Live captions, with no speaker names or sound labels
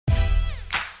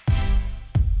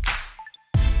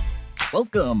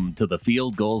Welcome to the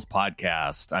Field Goals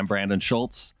Podcast. I'm Brandon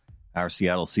Schultz. Our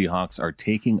Seattle Seahawks are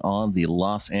taking on the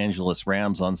Los Angeles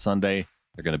Rams on Sunday.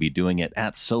 They're going to be doing it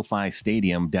at SoFi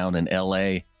Stadium down in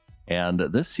LA. And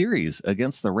this series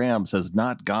against the Rams has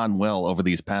not gone well over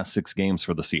these past 6 games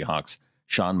for the Seahawks.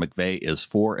 Sean McVay is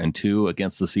 4-2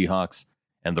 against the Seahawks,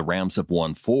 and the Rams have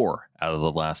won 4 out of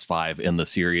the last 5 in the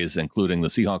series, including the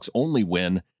Seahawks' only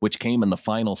win, which came in the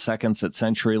final seconds at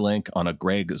CenturyLink on a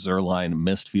Greg Zuerlein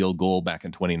missed field goal back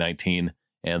in 2019.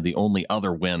 And the only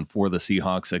other win for the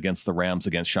Seahawks against the Rams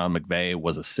against Sean McVay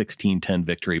was a 16-10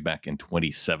 victory back in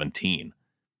 2017.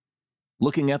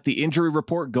 Looking at the injury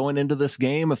report going into this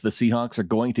game, if the Seahawks are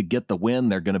going to get the win,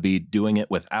 they're going to be doing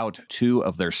it without 2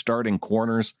 of their starting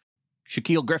corners.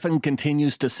 Shaquille Griffin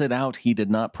continues to sit out. He did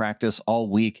not practice all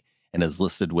week and is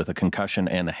listed with a concussion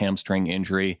and a hamstring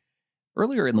injury.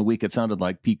 Earlier in the week, it sounded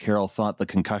like Pete Carroll thought the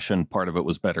concussion part of it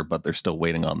was better, but they're still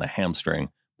waiting on the hamstring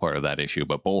part of that issue,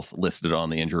 but both listed on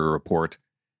the injury report.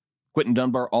 Quentin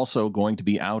Dunbar also going to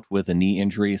be out with a knee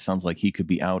injury. Sounds like he could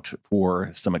be out for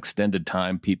some extended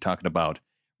time. Pete talking about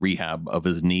rehab of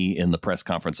his knee in the press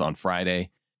conference on Friday.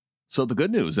 So the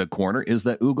good news at corner is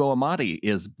that Ugo Amadi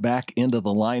is back into the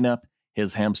lineup.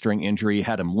 His hamstring injury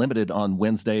had him limited on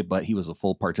Wednesday, but he was a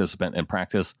full participant in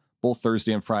practice both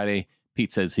Thursday and Friday.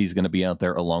 Pete says he's going to be out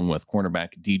there along with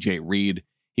cornerback DJ Reed.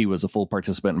 He was a full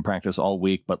participant in practice all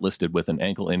week, but listed with an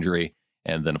ankle injury.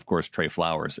 And then, of course, Trey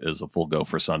Flowers is a full go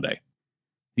for Sunday.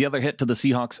 The other hit to the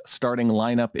Seahawks starting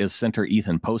lineup is center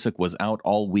Ethan Posick was out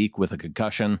all week with a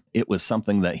concussion. It was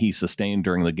something that he sustained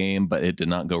during the game, but it did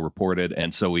not go reported.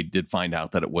 And so we did find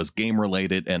out that it was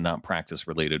game-related and not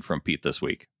practice-related from Pete this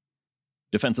week.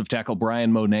 Defensive tackle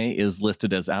Brian Monet is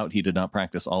listed as out. He did not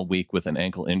practice all week with an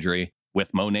ankle injury.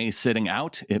 With Monet sitting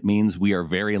out, it means we are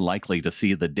very likely to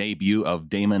see the debut of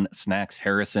Damon Snacks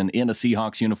Harrison in a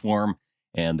Seahawks uniform,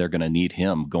 and they're going to need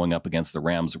him going up against the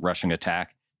Rams' rushing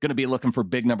attack. Going to be looking for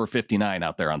big number 59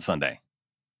 out there on Sunday.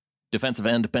 Defensive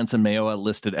end Benson Mayowa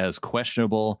listed as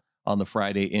questionable on the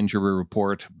Friday injury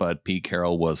report, but Pete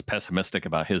Carroll was pessimistic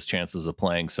about his chances of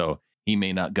playing, so he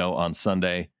may not go on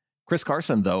Sunday. Chris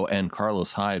Carson, though, and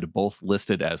Carlos Hyde both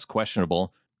listed as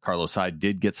questionable. Carlos Hyde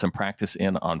did get some practice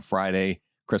in on Friday.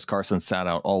 Chris Carson sat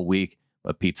out all week,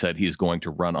 but Pete said he's going to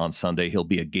run on Sunday. He'll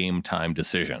be a game-time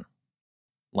decision.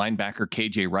 Linebacker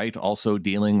KJ Wright also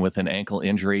dealing with an ankle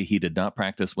injury. He did not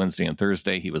practice Wednesday and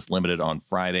Thursday. He was limited on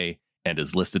Friday and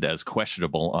is listed as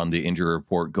questionable on the injury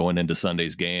report going into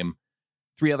Sunday's game.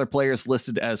 3 other players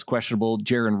listed as questionable.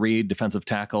 Jaron Reed, defensive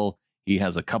tackle. He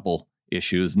has a couple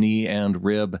issues, knee and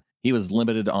rib. He was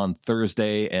limited on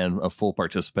Thursday and a full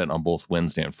participant on both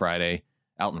Wednesday and Friday.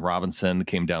 Alton Robinson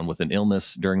came down with an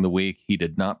illness during the week. He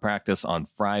did not practice on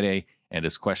Friday and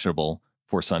is questionable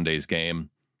for Sunday's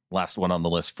game. Last one on the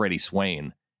list, Freddie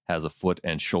Swain has a foot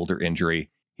and shoulder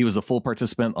injury. He was a full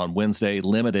participant on Wednesday,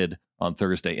 limited on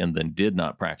Thursday, and then did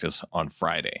not practice on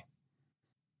Friday.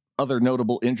 Other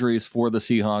notable injuries for the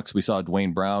Seahawks. We saw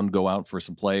Dwayne Brown go out for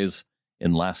some plays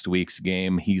in last week's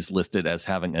game. He's listed as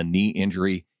having a knee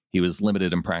injury. He was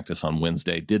limited in practice on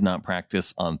Wednesday, did not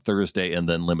practice on Thursday, and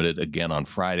then limited again on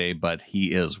Friday, but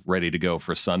he is ready to go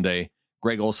for Sunday.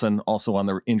 Greg Olsen also on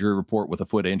the injury report with a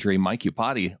foot injury. Mike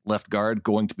Upati, left guard,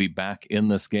 going to be back in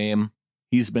this game.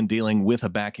 He's been dealing with a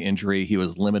back injury. He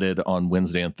was limited on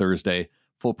Wednesday and Thursday.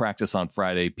 Full practice on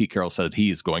Friday. Pete Carroll said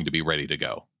he's going to be ready to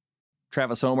go.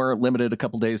 Travis Homer, limited a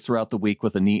couple days throughout the week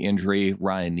with a knee injury.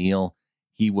 Ryan Neal,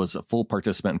 he was a full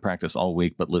participant in practice all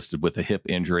week, but listed with a hip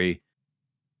injury.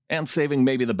 And saving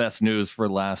maybe the best news for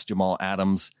last, Jamal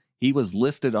Adams. He was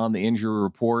listed on the injury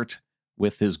report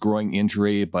with his groin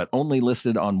injury, but only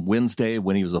listed on Wednesday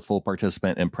when he was a full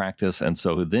participant in practice. And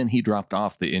so then he dropped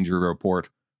off the injury report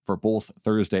for both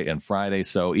Thursday and Friday.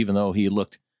 So even though he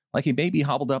looked like he maybe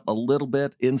hobbled up a little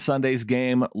bit in Sunday's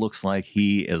game, looks like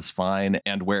he is fine.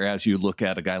 And whereas you look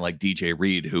at a guy like DJ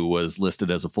Reed, who was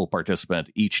listed as a full participant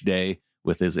each day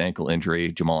with his ankle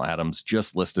injury, Jamal Adams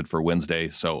just listed for Wednesday.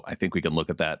 So I think we can look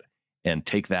at that and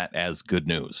take that as good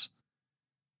news.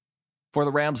 For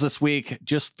the Rams this week,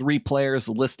 just 3 players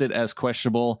listed as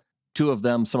questionable. 2 of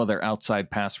them, some of their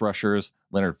outside pass rushers.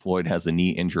 Leonard Floyd has a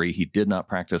knee injury. He did not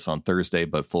practice on Thursday,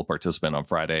 but full participant on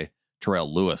Friday.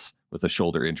 Terrell Lewis with a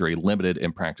shoulder injury, limited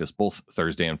in practice both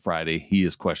Thursday and Friday. He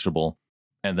is questionable.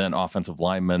 And then offensive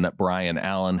lineman Brian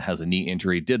Allen has a knee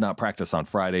injury, did not practice on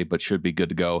Friday, but should be good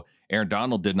to go. Aaron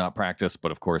Donald did not practice,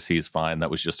 but of course he's fine.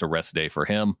 That was just a rest day for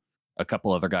him. A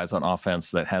couple other guys on offense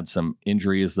that had some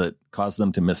injuries that caused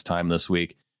them to miss time this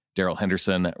week. Darrell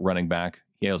Henderson, running back,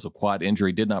 he has a quad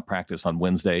injury, did not practice on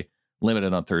Wednesday,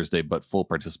 limited on Thursday, but full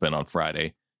participant on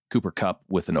Friday. Cooper Kupp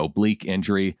with an oblique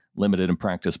injury, limited in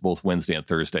practice both Wednesday and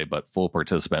Thursday, but full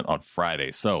participant on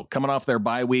Friday. So coming off their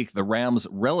bye week, the Rams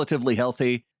relatively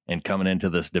healthy and coming into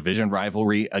this division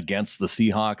rivalry against the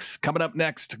Seahawks. Coming up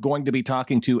next, going to be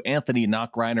talking to Anthony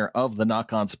Knockreiner of the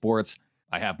Knock On Sports.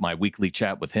 I have my weekly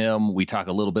chat with him. We talk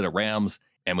a little bit of Rams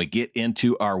and we get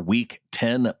into our week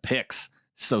 10 picks.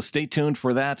 So stay tuned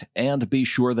for that and be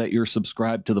sure that you're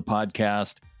subscribed to the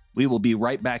podcast. We will be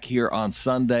right back here on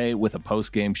Sunday with a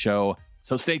post-game show.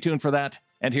 So stay tuned for that.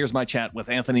 And here's my chat with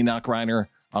Anthony Knockreiner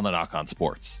on the Knock On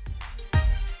Sports.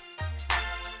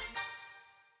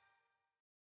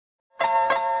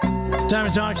 Time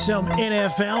to talk some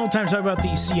NFL. Time to talk about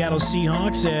the Seattle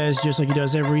Seahawks, as just like he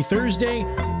does every Thursday,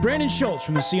 Brandon Schultz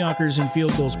from the Seahawkers and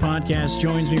Field Goals podcast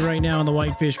joins me right now on the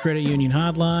Whitefish Credit Union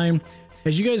hotline.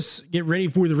 As you guys get ready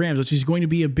for the Rams, which is going to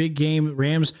be a big game,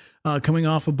 Rams coming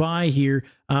off a bye here.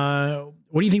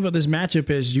 What do you think about this matchup?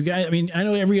 As you guys, I mean, I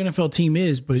know every NFL team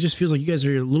is, but it just feels like you guys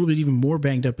are a little bit even more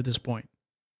banged up at this point.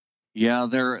 Yeah,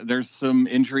 there's some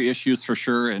injury issues for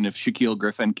sure. And if Shaquille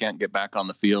Griffin can't get back on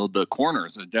the field, the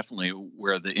corners are definitely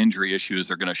where the injury issues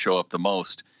are going to show up the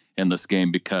most in this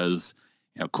game because,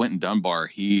 Quentin Dunbar,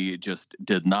 he just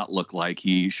did not look like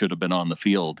he should have been on the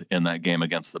field in that game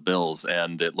against the Bills.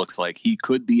 And it looks like he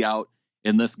could be out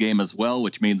in this game as well,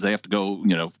 which means they have to go,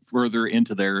 further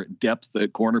into their depth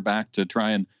at cornerback to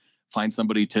try and find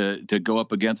somebody to go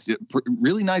up against it.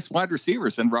 Really nice wide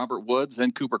receivers and Robert Woods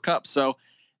and Cooper Kupp. So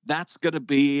that's going to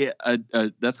be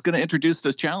that's going to introduce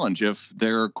this challenge if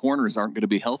their corners aren't going to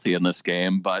be healthy in this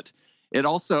game. But it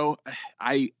also,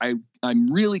 I'm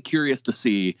really curious to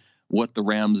see what the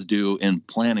Rams do in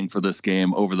planning for this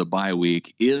game over the bye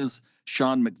week. Is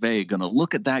Sean McVay going to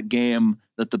look at that game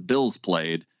that the Bills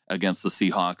played against the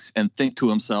Seahawks and think to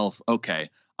himself, okay,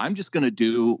 I'm just going to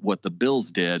do what the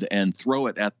Bills did and throw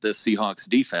it at the Seahawks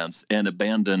defense and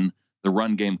abandon the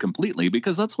run game completely,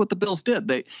 because that's what the Bills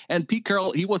did. And Pete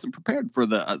Carroll, he wasn't prepared for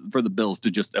the Bills to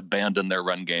just abandon their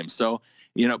run game. So,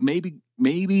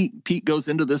 maybe Pete goes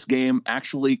into this game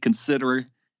actually considering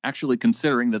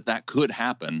that could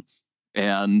happen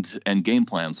and game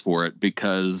plans for it,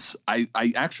 because I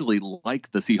actually like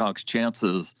the Seahawks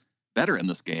chances better in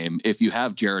this game if you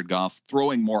have Jared Goff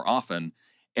throwing more often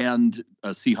and a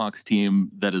Seahawks team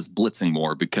that is blitzing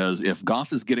more, because if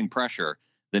Goff is getting pressure,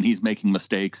 then he's making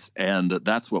mistakes. And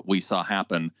that's what we saw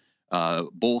happen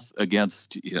both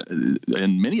against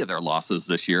in many of their losses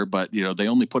this year. But, they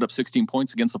only put up 16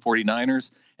 points against the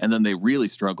 49ers. And then they really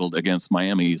struggled against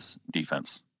Miami's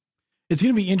defense. It's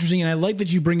going to be interesting. And I like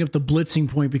that you bring up the blitzing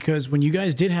point, because when you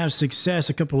guys did have success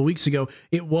a couple of weeks ago,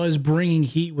 it was bringing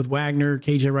heat with Wagner,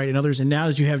 KJ Wright, and others. And now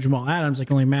that you have Jamal Adams, I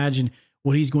can only imagine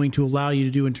what he's going to allow you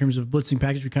to do in terms of blitzing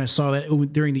package. We kind of saw that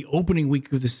during the opening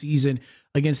week of the season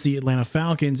against the Atlanta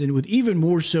Falcons. And with even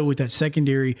more so with that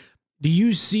secondary, do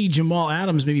you see Jamal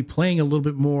Adams maybe playing a little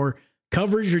bit more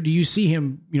coverage, or do you see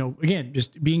him, again,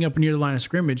 just being up near the line of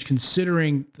scrimmage,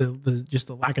 considering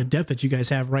the lack of depth that you guys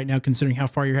have right now, considering how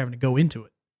far you're having to go into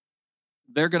it?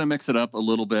 They're going to mix it up a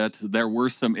little bit. There were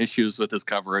some issues with his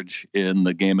coverage in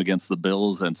the game against the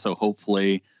Bills. And so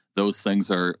hopefully those things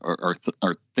are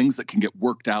things that can get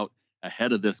worked out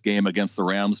ahead of this game against the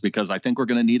Rams, because I think we're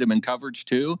going to need him in coverage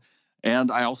too.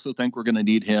 And I also think we're going to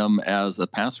need him as a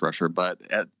pass rusher. But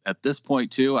at this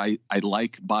point too, I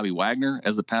like Bobby Wagner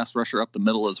as a pass rusher up the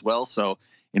middle as well. So,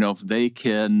 if they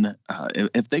can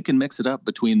mix it up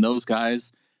between those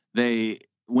guys,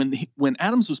 when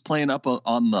Adams was playing up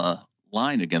on the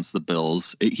line against the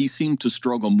Bills, he seemed to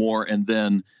struggle more. And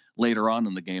then later on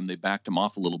in the game, they backed him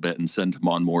off a little bit and sent him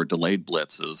on more delayed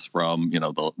blitzes from, the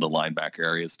linebacker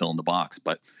area still in the box.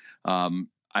 But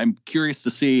I'm curious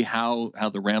to see how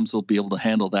the Rams will be able to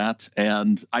handle that.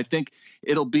 And I think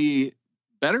it'll be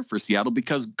better for Seattle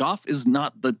because Goff is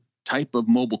not the type of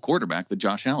mobile quarterback that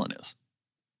Josh Allen is.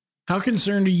 How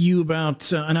concerned are you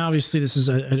about, and obviously this is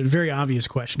a very obvious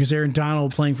question because Aaron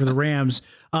Donald playing for the Rams,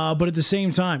 but at the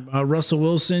same time, Russell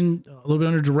Wilson, a little bit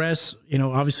under duress,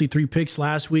 obviously 3 picks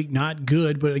last week, not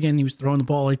good, but again, he was throwing the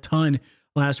ball a ton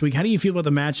last week. How do you feel about the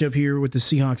matchup here with the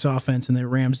Seahawks offense and the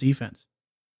Rams defense?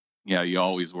 Yeah, you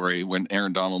always worry when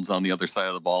Aaron Donald's on the other side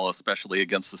of the ball, especially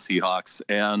against the Seahawks.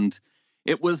 And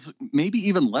it was maybe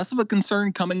even less of a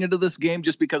concern coming into this game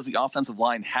just because the offensive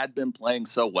line had been playing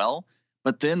so well.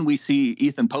 But then we see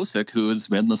Ethan Posick, who has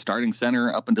been the starting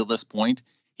center up until this point.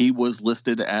 He was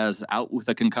listed as out with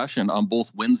a concussion on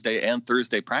both Wednesday and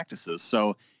Thursday practices.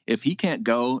 So if he can't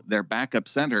go, their backup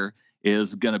center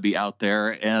is going to be out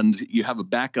there. And you have a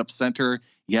backup center.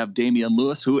 You have Damian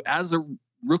Lewis, who as a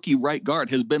rookie right guard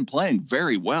has been playing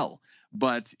very well.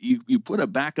 But you put a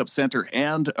backup center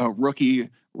and a rookie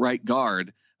right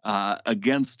guard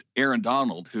against Aaron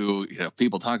Donald, who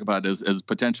people talk about as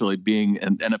potentially being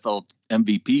an NFL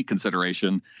MVP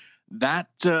consideration, that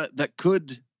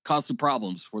could cause some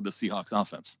problems for the Seahawks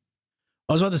offense.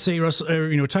 I was about to say, Russell,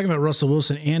 talking about Russell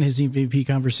Wilson and his MVP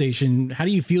conversation. How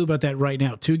do you feel about that right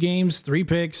now? 2 games, 3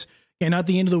 picks, and not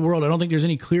the end of the world. I don't think there's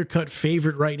any clear-cut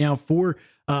favorite right now for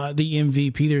the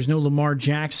MVP. There's no Lamar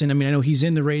Jackson. I mean, I know he's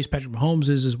in the race. Patrick Mahomes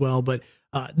is as well, but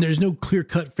there's no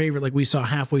clear-cut favorite like we saw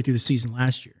halfway through the season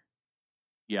last year.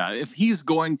 Yeah, if he's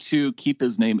going to keep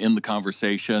his name in the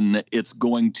conversation, it's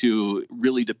going to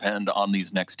really depend on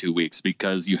these next 2 weeks,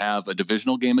 because you have a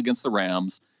divisional game against the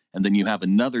Rams, and then you have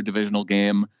another divisional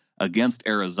game against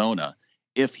Arizona.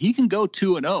 If he can go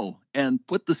 2-0 and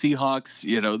put the Seahawks,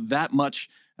 that much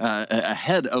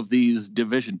ahead of these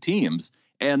division teams,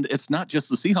 and it's not just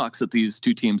the Seahawks that these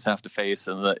 2 teams have to face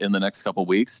in the next couple of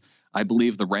weeks. I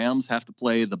believe the Rams have to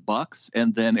play the Bucks,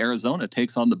 and then Arizona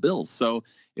takes on the Bills. So,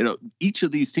 each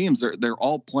of these teams they're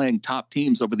all playing top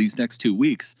teams over these next 2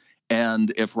 weeks.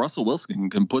 And if Russell Wilson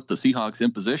can put the Seahawks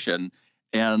in position,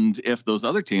 and if those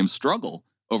other teams struggle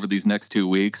over these next 2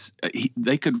 weeks,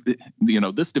 they could,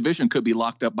 this division could be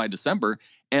locked up by December.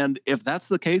 And if that's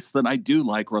the case, then I do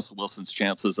like Russell Wilson's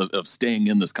chances of staying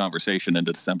in this conversation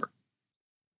into December.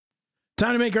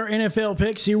 Time to make our NFL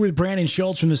picks here with Brandon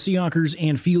Schultz from the Seahawkers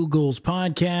and Field Goals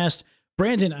podcast.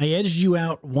 Brandon, I edged you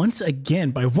out once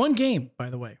again by 1 game, by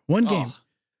the way. 1 game.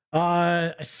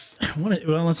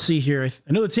 Let's see here.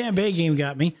 I know the Tampa Bay game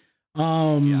got me.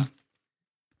 Yeah.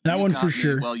 That one for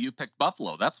sure. Well, you picked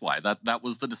Buffalo. That's why that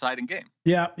was the deciding game.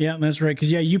 Yeah, that's right.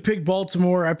 Because you picked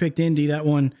Baltimore. I picked Indy. That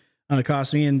one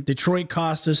cost me, and Detroit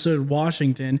cost us. So did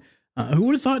Washington. Who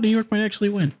would have thought New York might actually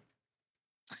win?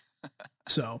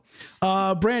 So,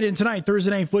 Brandon, tonight, Thursday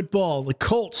Night Football, the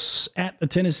Colts at the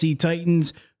Tennessee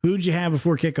Titans. Who'd you have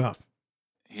before kickoff?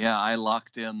 Yeah, I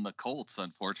locked in the Colts,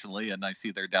 unfortunately, and I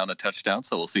see they're down a touchdown,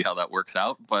 so we'll see how that works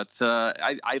out. But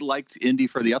I liked Indy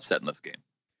for the upset in this game.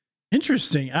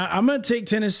 Interesting. I'm going to take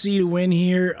Tennessee to win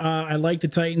here. I like the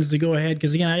Titans to go ahead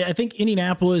because, again, I think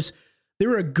Indianapolis,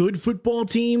 they're a good football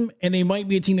team, and they might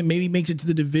be a team that maybe makes it to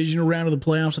the divisional round of the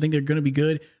playoffs. I think they're going to be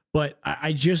good, but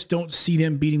I just don't see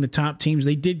them beating the top teams.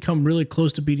 They did come really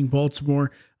close to beating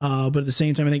Baltimore, but at the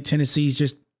same time, I think Tennessee's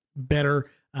just better.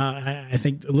 I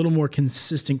think a little more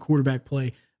consistent quarterback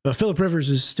play. But Phillip Rivers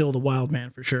is still the wild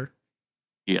man for sure.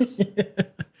 Yes.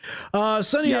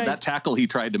 Sunday night, that tackle he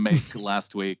tried to make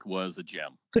last week was a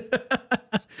gem.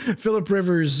 Phillip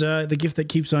Rivers, the gift that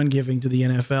keeps on giving to the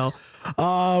NFL.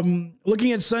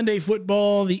 Looking at Sunday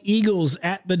football, the Eagles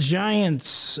at the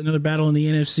Giants. Another battle in the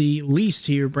NFC least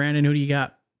here. Brandon, who do you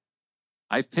got?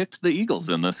 I picked the Eagles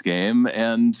in this game,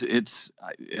 and it's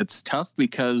tough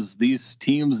because these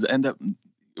teams end up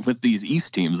with these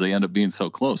East teams. They end up being so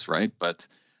close, right? But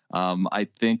I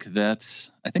think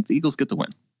the Eagles get the win.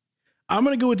 I'm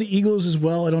going to go with the Eagles as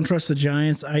well. I don't trust the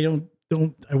Giants. I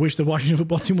wish the Washington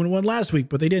football team would have won last week,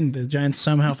 but they didn't. The Giants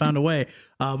somehow found a way.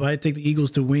 But I take the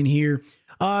Eagles to win here.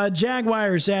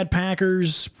 Jaguars at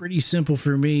Packers. Pretty simple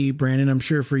for me, Brandon. I'm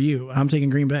sure for you. I'm taking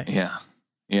Green Bay.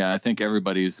 Yeah, I think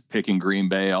everybody's picking Green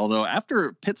Bay, although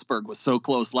after Pittsburgh was so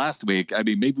close last week, I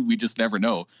mean, maybe we just never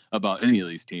know about any of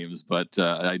these teams, but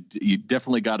you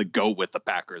definitely got to go with the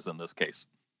Packers in this case.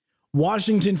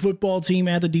 Washington football team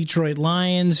at the Detroit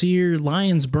Lions here.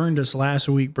 Lions burned us last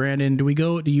week, Brandon. Do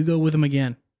you go with them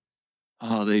again?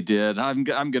 Oh, they did. I'm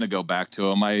going to go back to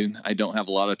them. I don't have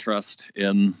a lot of trust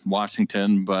in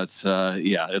Washington, but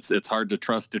it's hard to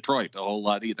trust Detroit a whole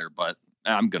lot either, but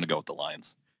I'm going to go with the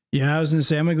Lions. Yeah, I was going to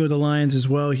say, I'm going to go with the Lions as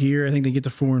well here. I think they get to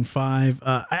 4-5.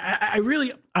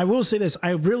 I will say this.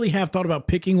 I really have thought about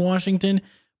picking Washington,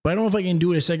 but I don't know if I can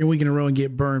do it a second week in a row and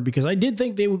get burned because I did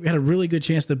think they had a really good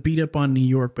chance to beat up on New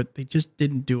York, but they just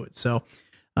didn't do it. So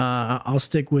I'll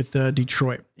stick with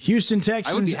Detroit. Houston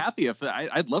Texans. I would be happy if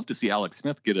I'd love to see Alex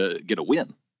Smith get a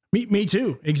win. Me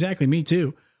too. Exactly. Me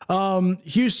too.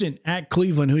 Houston at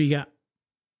Cleveland. Who do you got?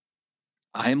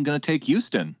 I am going to take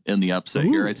Houston in the upset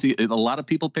here. I see a lot of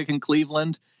people picking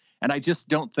Cleveland, and I just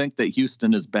don't think that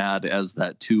Houston is bad as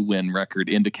that 2-win record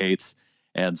indicates.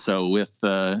 And so with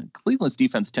Cleveland's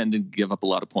defense tending to give up a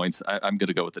lot of points, I'm going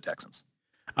to go with the Texans.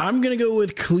 I'm going to go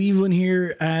with Cleveland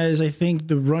here as I think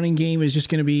the running game is just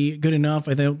going to be good enough.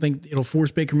 I don't think it'll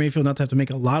force Baker Mayfield not to have to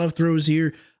make a lot of throws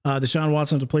here. Deshaun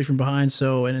Watson have to play from behind,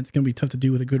 and it's going to be tough to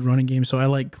do with a good running game. So I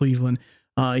like Cleveland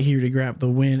here to grab the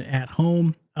win at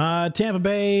home. Tampa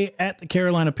Bay at the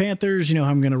Carolina Panthers. You know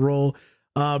how I'm going to roll.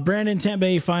 Brandon, Tampa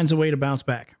Bay finds a way to bounce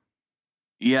back.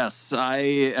 Yes, I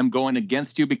am going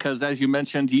against you because, as you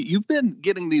mentioned, you've been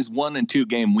getting these 1 and 2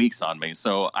 game weeks on me.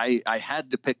 So I had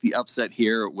to pick the upset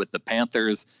here with the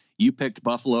Panthers. You picked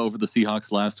Buffalo over the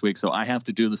Seahawks last week, so I have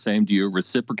to do the same to you.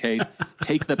 Reciprocate.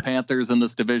 Take the Panthers in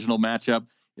this divisional matchup.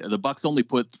 The Bucs only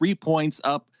put 3 points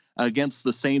up against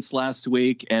the Saints last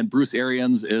week, and Bruce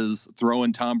Arians is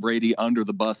throwing Tom Brady under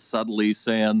the bus subtly,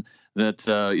 saying that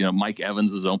Mike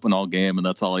Evans is open all game, and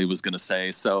that's all he was going to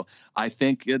say. So I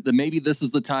think that maybe this is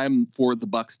the time for the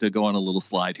Bucs to go on a little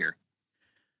slide here.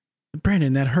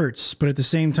 Brandon, that hurts, but at the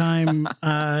same time,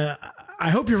 I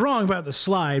hope you're wrong about the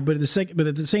slide. But at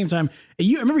the same time, I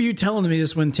remember you telling me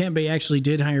this when Tampa Bay actually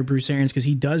did hire Bruce Arians, because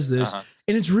he does this,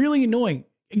 and it's really annoying.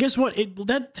 Guess what? I'm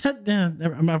going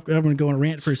to go on a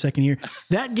rant for a second here.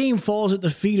 That game falls at the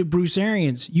feet of Bruce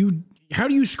Arians. How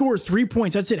do you score 3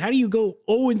 points? That's it. How do you go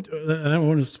 4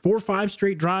 or 5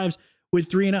 straight drives with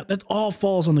 3 and out? That all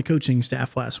falls on the coaching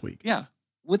staff last week. Yeah.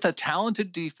 With a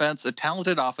talented defense, a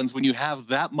talented offense, when you have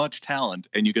that much talent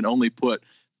and you can only put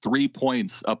 3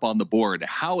 points up on the board,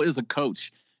 how as a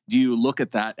coach do you look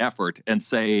at that effort and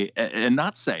say, and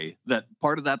not say that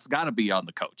part of that's got to be on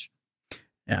the coach?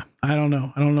 Yeah, I don't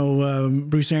know.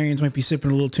 Bruce Arians might be sipping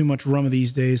a little too much rum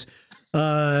these days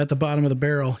at the bottom of the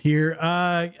barrel here.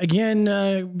 Again,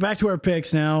 back to our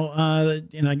picks now.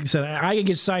 And like I said, I can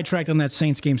get sidetracked on that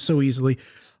Saints game so easily.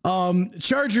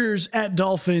 Chargers at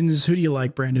Dolphins. Who do you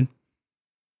like, Brandon?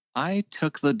 I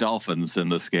took the Dolphins in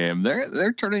this game.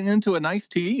 They're turning into a nice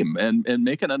team and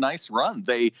making a nice run.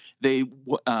 They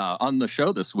on the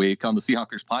show this week on the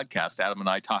Seahawkers podcast, Adam and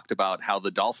I talked about how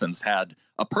the Dolphins had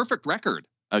a perfect record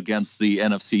against the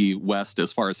NFC West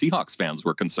as far as Seahawks fans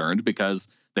were concerned, because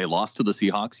they lost to the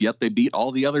Seahawks, yet they beat all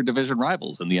the other division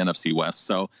rivals in the NFC West.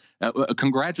 So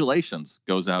congratulations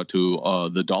goes out to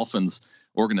the Dolphins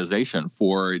organization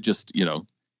for just,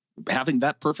 having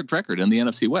that perfect record in the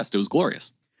NFC West. It was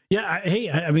glorious. Yeah.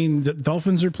 I mean, the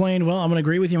Dolphins are playing well. I'm going to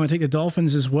agree with you. I'm going to take the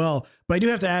Dolphins as well. But I do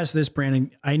have to ask this,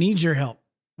 Brandon. I need your help.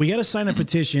 We got to sign a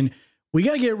petition. We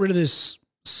got to get rid of this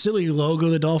silly logo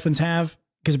the Dolphins have,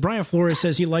 because Brian Flores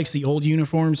says he likes the old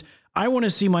uniforms. I want to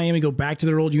see Miami go back to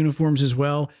their old uniforms as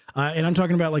well. And I'm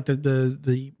talking about like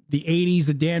the 80s,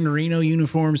 the Dan Marino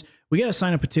uniforms. We got to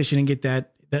sign a petition and get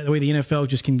that way the NFL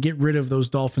just can get rid of those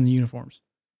Dolphin uniforms.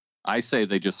 I say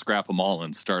they just scrap them all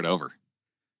and start over.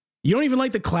 You don't even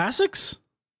like the classics?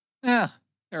 Yeah,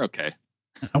 they're okay.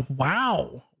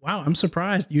 Wow. I'm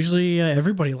surprised. Usually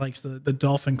everybody likes the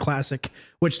Dolphin Classic,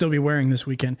 which they'll be wearing this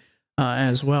weekend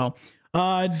as well.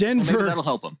 Denver. Maybe that'll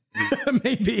help them.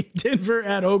 Maybe. Denver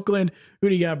at Oakland. Who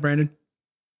do you got, Brandon?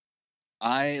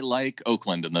 I like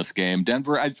Oakland in this game.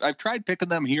 Denver, I've tried picking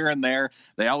them here and there.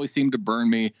 They always seem to burn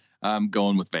me. I'm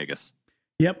going with Vegas.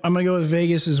 Yep, I'm going to go with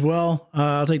Vegas as well.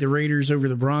 I'll take the Raiders over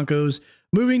the Broncos.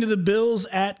 Moving to the Bills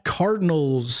at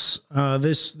Cardinals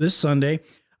this Sunday.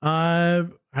 I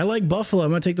like Buffalo. I'm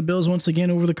going to take the Bills once again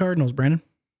over the Cardinals, Brandon.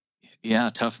 Yeah,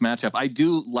 tough matchup. I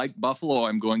do like Buffalo.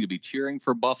 I'm going to be cheering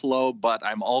for Buffalo, but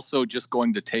I'm also just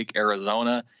going to take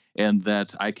Arizona, and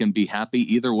that I can be happy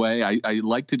either way. I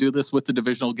like to do this with the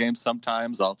divisional games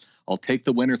sometimes. I'll take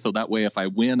the winner, so that way if I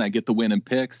win, I get the win in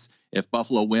picks. If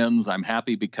Buffalo wins, I'm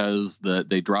happy because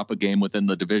they drop a game within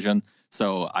the division.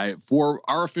 So for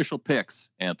our official picks,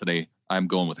 Anthony, I'm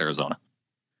going with Arizona.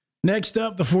 Next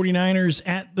up, the 49ers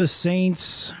at the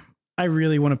Saints. I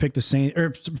really want to pick the Saints,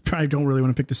 or probably don't really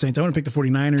want to pick the Saints. I want to pick the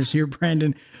 49ers here,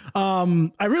 Brandon.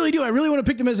 I really do. I really want to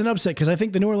pick them as an upset, because I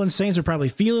think the New Orleans Saints are probably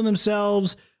feeling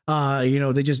themselves.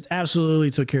 They just absolutely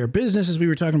took care of business, as we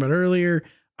were talking about earlier.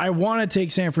 I want to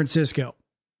take San Francisco,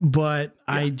 but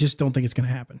I just don't think it's going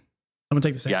to happen. I'm going to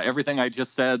take the Saints. Yeah, everything I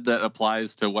just said that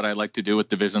applies to what I like to do with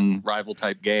division rival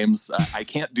type games. I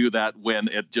can't do that when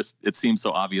it seems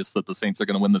so obvious that the Saints are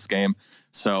going to win this game.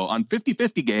 So on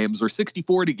 50-50 games or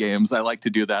 60-40 games, I like to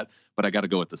do that, but I got to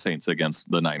go with the Saints against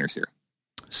the Niners here.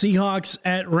 Seahawks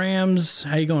at Rams.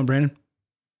 How you going, Brandon?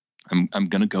 I'm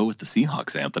going to go with the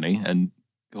Seahawks, Anthony. And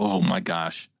oh my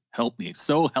gosh, help me.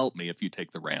 So help me if you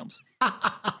take the Rams.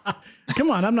 Come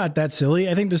on, I'm not that silly.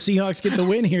 I think the Seahawks get the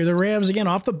win here. The Rams, again,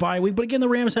 off the bye week. But again, the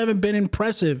Rams haven't been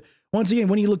impressive. Once again,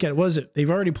 when you look at it, they've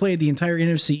already played the entire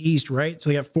NFC East, right? So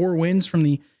they got 4 wins from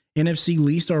the NFC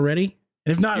least already.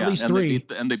 And if not, at least 3.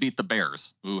 They beat the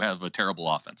Bears, who have a terrible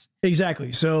offense.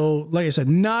 Exactly. So, like I said,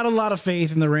 not a lot of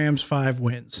faith in the Rams' 5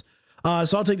 wins.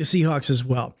 So I'll take the Seahawks as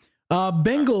well.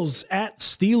 Bengals at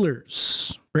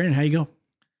Steelers. Brandon, how you go?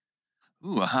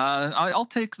 I'll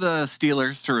take the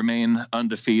Steelers to remain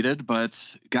undefeated,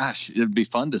 but gosh, it'd be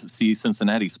fun to see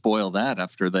Cincinnati spoil that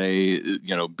after they,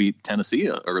 beat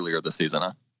Tennessee earlier this season,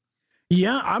 huh?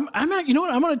 Yeah, you know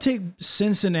what? I'm going to take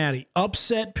Cincinnati.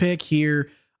 Upset pick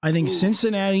here. I think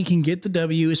Cincinnati can get the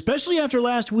W, especially after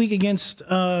last week with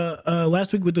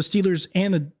the Steelers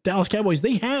and the Dallas Cowboys.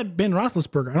 They had Ben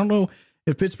Roethlisberger. I don't know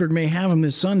if Pittsburgh may have them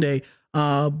this Sunday.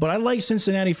 But I like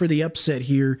Cincinnati for the upset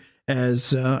here,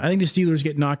 as I think the Steelers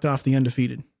get knocked off the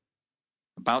undefeated.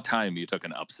 About time you took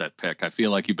an upset pick. I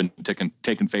feel like you've been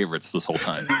taking favorites this whole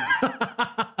time.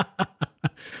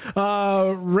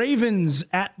 Ravens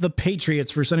at the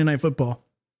Patriots for Sunday Night Football.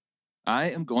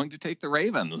 I am going to take the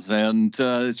Ravens, and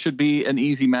it should be an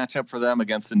easy matchup for them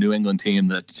against a New England team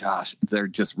that, Josh, they're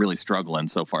just really struggling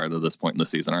so far to this point in the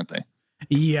season, aren't they?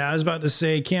 Yeah, I was about to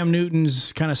say Cam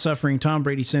Newton's kind of suffering Tom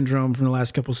Brady syndrome from the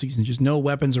last couple of seasons. Just no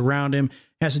weapons around him,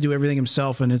 has to do everything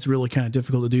himself, and it's really kind of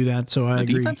difficult to do that. So I agree.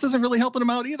 The defense isn't really helping him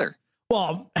out either.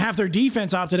 Well, half their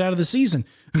defense opted out of the season.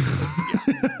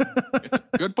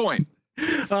 Good point.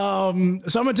 So I'm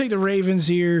going to take the Ravens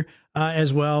here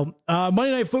as well.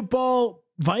 Monday Night Football,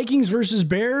 Vikings versus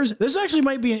Bears. This actually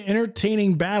might be an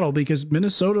entertaining battle because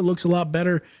Minnesota looks a lot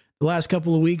better the last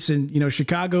couple of weeks. And,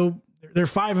 Chicago, they're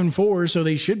 5-4, so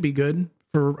they should be good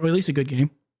for at least a good game.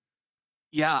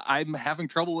 Yeah, I'm having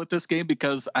trouble with this game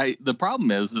because the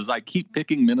problem is I keep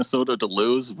picking Minnesota to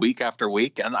lose week after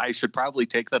week, and I should probably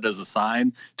take that as a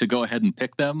sign to go ahead and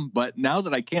pick them. But now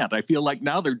that I can't, I feel like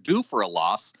now they're due for a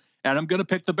loss, and I'm going to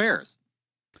pick the Bears.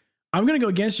 I'm going to go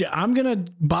against you. I'm going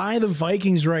to buy the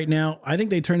Vikings right now. I think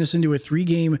they turn this into a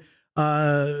three-game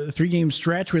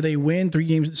stretch where they win,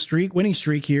 winning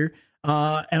streak here.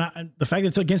 And the fact that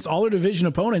it's against all their division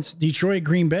opponents, Detroit,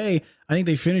 Green Bay, I think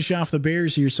they finish off the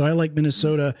Bears here. So I like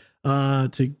Minnesota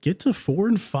to get to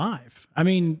 4-5. I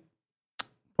mean,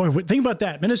 boy, think about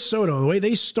that. Minnesota, the way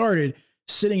they started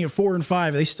sitting at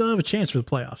 4-5, they still have a chance for the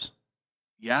playoffs.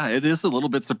 Yeah, it is a little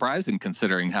bit surprising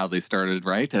considering how they started,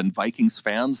 right? And Vikings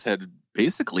fans had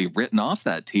basically written off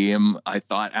that team, I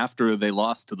thought, after they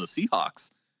lost to the Seahawks.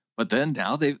 But then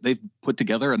now they've put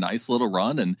together a nice little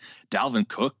run, and Dalvin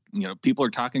Cook, people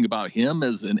are talking about him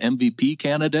as an MVP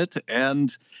candidate,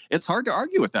 and it's hard to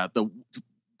argue with that.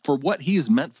 For what he's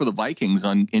meant for the Vikings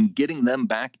in getting them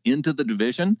back into the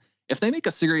division, if they make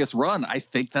a serious run, I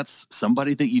think that's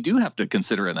somebody that you do have to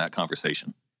consider in that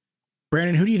conversation.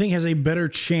 Brandon, who do you think has a better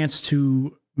chance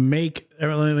to make? Let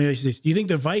me ask you this: do you think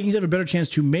the Vikings have a better chance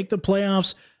to make the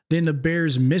playoffs than the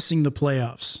Bears missing the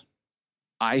playoffs?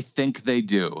 I think they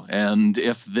do. And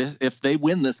if they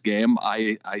win this game,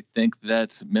 I think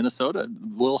that Minnesota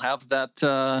will have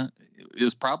that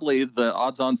is probably the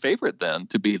odds-on favorite then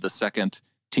to be the second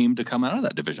team to come out of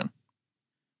that division.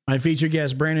 My featured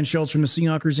guest, Brandon Schultz from the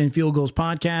Seahawkers and Field Goals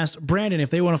podcast. Brandon, if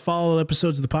they want to follow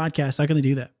episodes of the podcast, how can they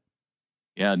do that?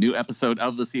 Yeah, new episode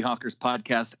of the Seahawkers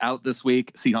podcast out this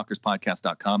week,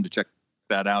 Seahawkerspodcast.com to check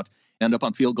that out. And up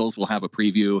on Field Goals, we'll have a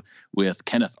preview with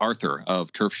Kenneth Arthur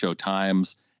of Turf Show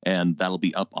Times, and that'll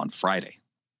be up on Friday.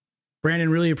 Brandon,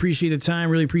 really appreciate the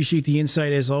time. Really appreciate the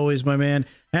insight as always, my man.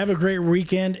 Have a great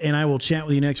weekend, and I will chat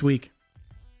with you next week.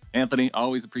 Anthony,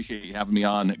 always appreciate you having me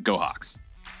on. Go Hawks.